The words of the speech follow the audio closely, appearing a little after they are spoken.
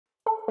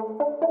Hello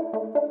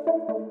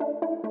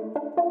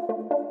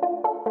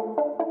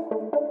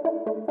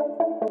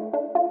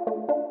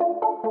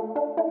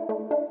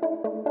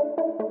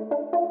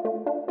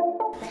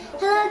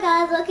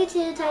guys, welcome to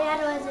the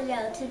Tiyonna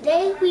video.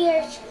 Today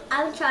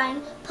I'm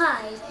trying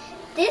pies.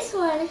 This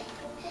one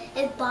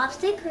is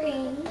Boston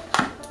cream,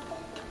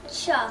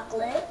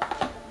 chocolate,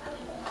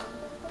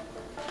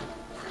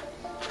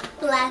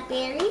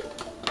 blackberry,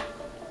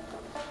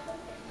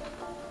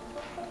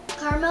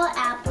 caramel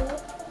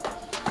apple,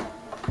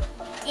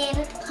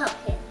 and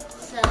pumpkin.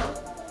 So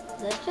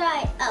let's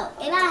try it. Oh,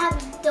 and I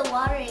have the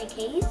water in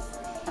case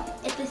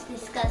if it's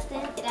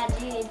disgusting and I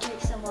need to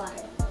drink some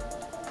water.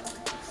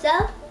 So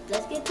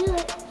let's get to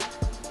it.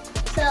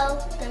 So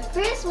the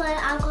first one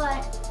I'm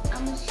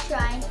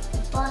trying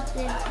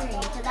Boston cream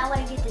because I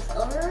want to get this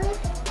over with,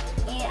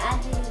 and I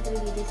think it's gonna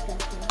be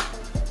disgusting.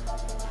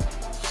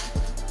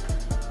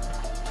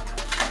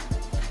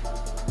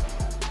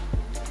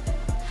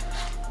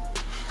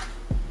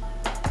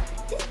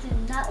 This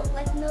does not look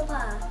like no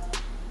pie.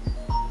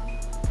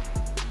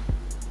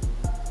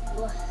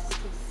 What's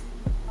this?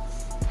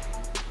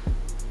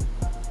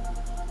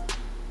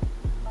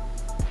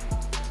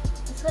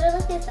 That's what it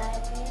looks inside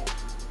of it.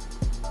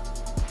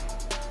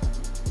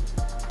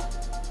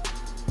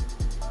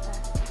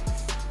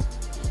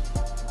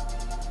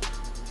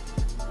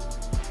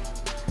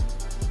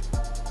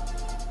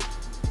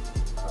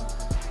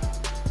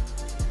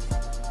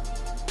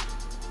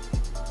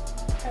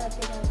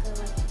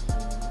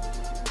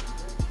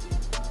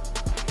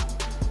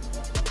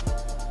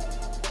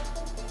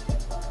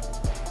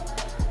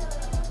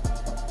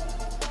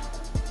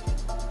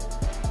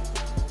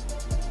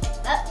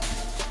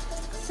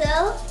 So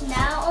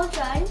now I'm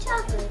trying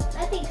chocolate.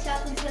 I think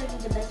chocolate's gonna be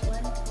the best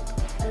one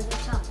of the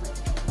chocolate.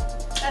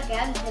 Okay,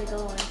 I'm just gonna go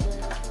on to it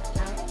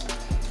now.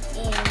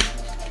 And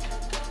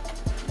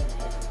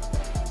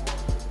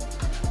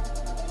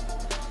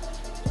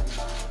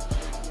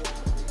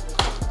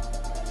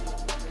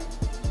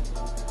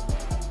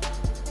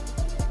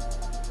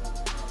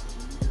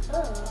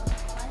oh,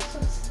 I'm so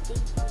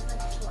sticky.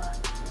 Let's try.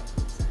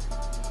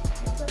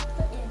 That's what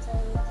the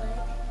inside looks like.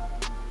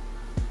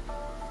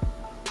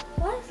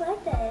 Why is it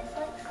like that? It's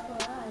like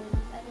slime.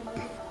 I didn't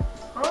know.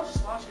 Oh,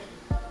 just wash it.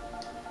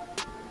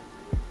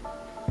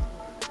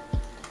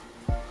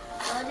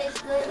 Oh, that's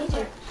good. These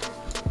are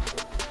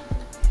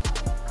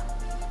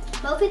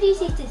both of these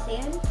taste the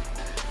same.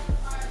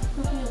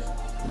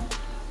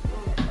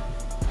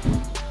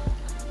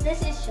 This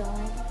is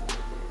showing.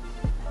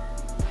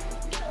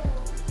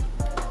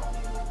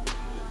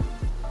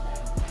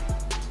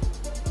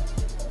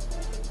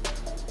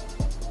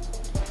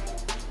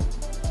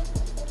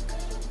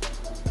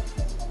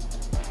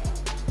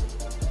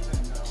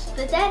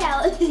 Spit that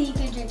out and you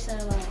can drink some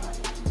of my water.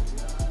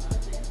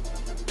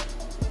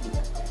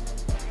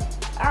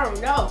 I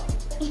don't know.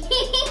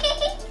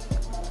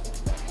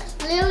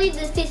 Literally,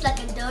 this tastes like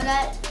a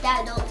donut the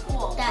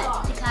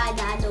kind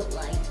that I don't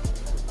like.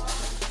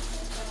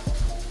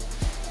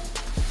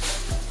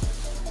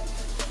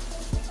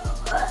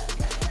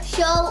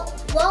 So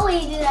while we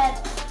do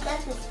that,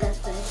 that's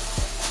disgusting.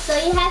 So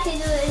you have to do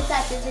it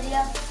inside the video.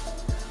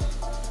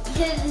 You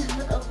can just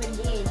look over there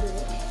and do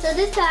it. So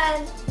this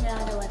time, no, I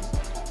don't want to.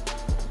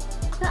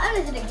 So I'm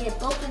just gonna get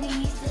both of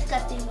these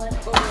disgusting ones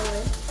over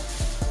with.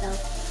 So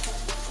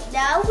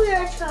now we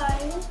are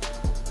trying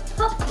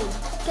pumpkin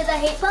because I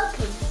hate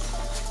pumpkin.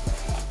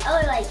 I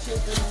would like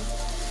chicken.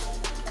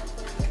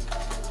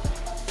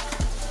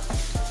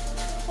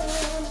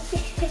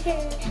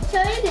 So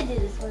I'm gonna do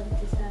this one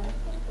this time.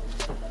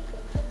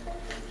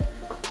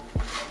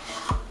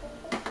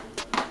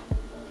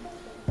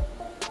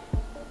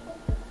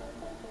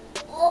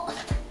 Oh,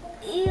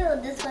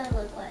 ew! This one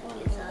looks like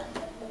it's hot.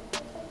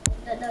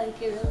 I don't know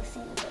if you really see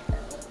it.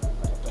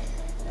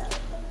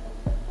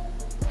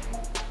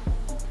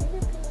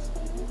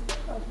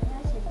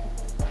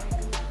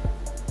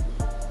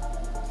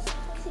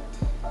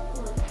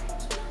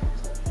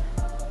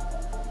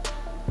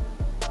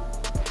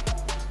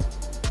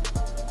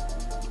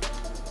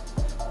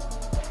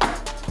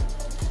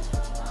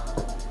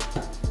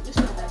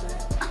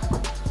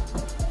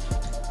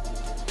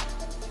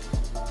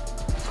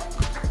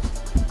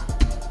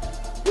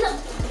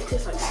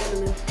 Tastes like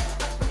cinnamon.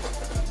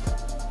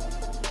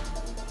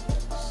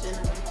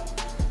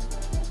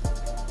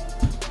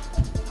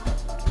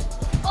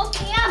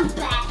 Okay, I'm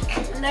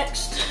back.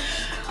 Next.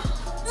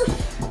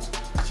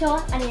 Sure,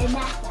 I need a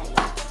nap like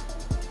that.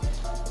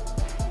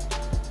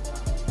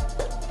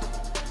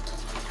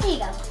 Here you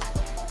go.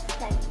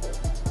 Thank you.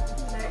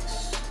 Next.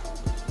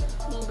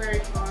 Blueberry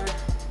pie.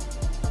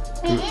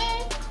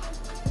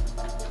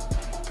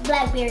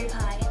 Blackberry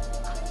pie.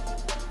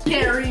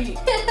 Berry.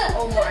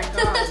 Oh my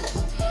god.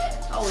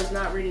 I was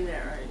not reading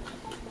that right.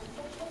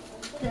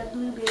 The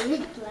blueberry,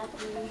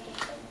 blackberry.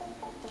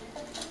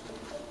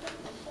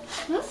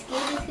 I'm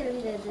scared it's gonna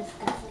be that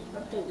disgusting. I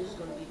think this is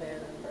gonna be better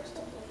than the rest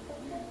of them.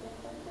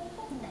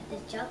 Like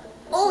this chocolate.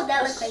 Oh,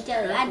 that looks like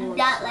jelly. I do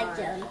not like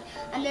jelly.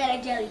 I'm not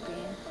a jelly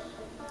fan.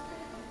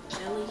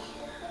 Jelly.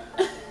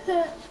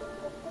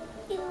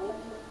 Ew.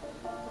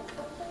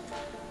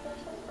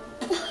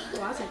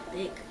 Why is it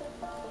thick?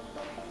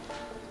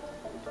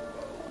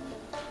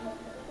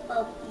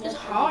 Oh, It's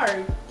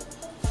hard.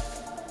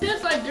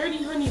 Tastes like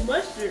dirty honey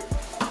mustard.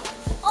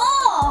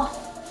 Oh!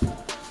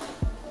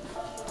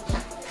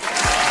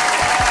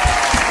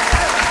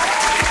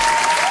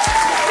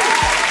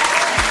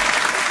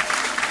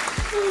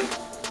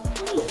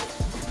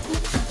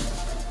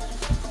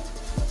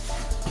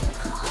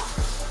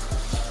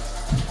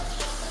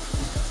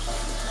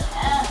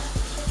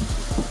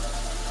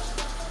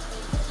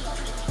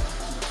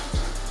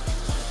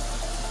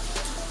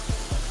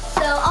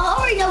 So I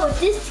already know what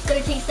this is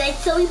gonna taste like,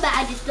 so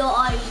bad I just throw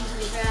all these in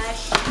the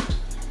trash.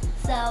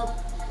 So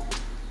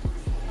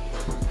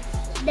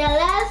the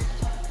last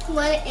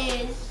one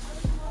is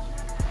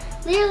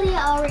literally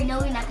I already know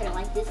you're not gonna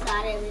like this, so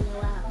I didn't really know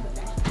why I put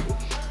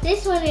that.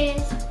 This one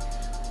is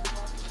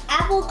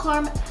apple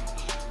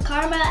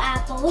caramel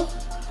apple.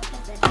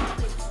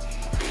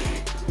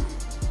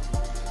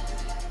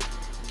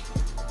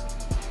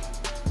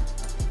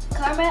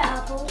 Caramel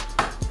apple,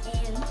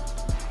 and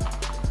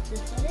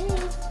this one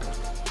is.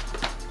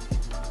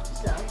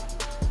 So,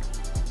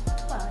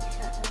 wow,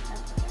 shut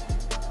up.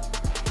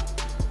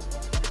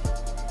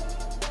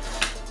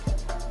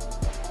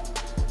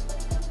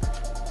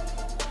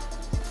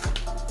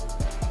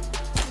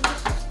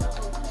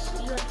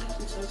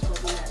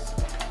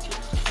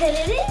 And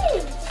it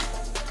is.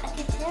 I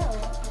can tell.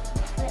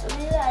 But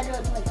really, I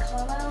don't like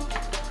caramel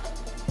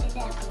and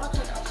apple. No,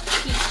 that's not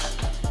peach.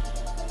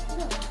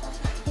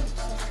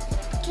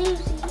 Can you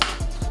see?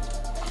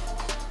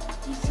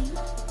 You see?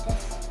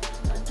 That's.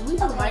 Do we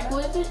even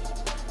microwave it?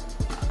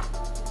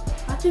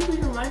 I think we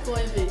can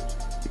microwave it.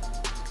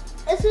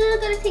 It's really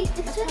gonna taste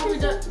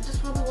That's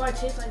probably why it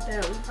tastes like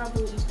that. We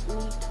probably need to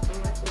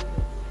microwave it.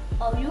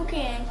 Oh, you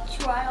can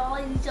try all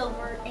these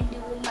over and do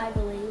it in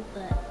microwave,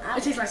 but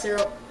It tastes like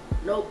syrup.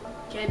 Nope,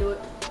 can't do it.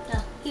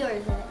 no, here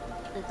is it.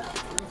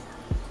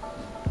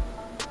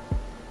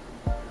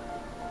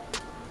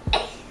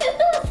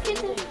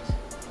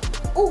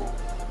 Oh.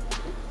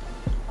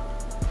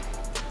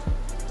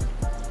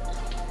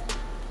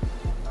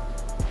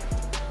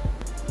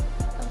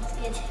 I'm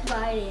scared to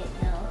bite it.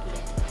 No.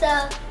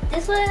 So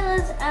this one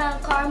was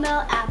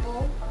caramel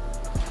apple,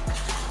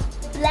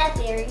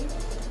 blackberry.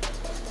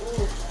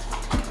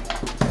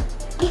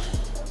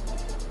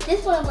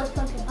 This one was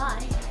pumpkin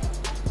pie.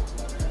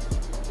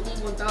 We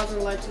need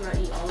 1,000 likes and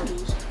I eat all of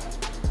these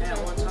at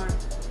one time.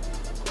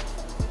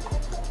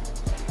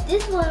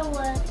 This one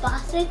was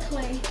frosted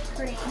cream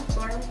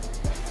Sorry.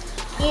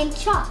 and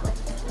chocolate.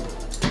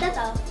 That's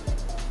all.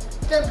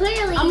 So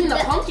clearly, I mean, the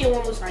pumpkin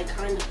one was like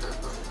kind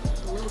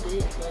of a little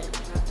bit, but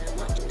not that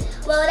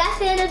much. well, that's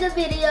the end of the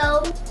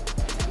video.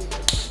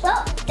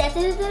 Well, that's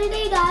it for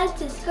today, guys.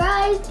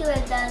 Subscribe, do a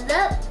thumbs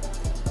up,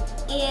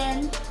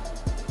 and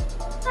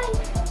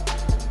bye.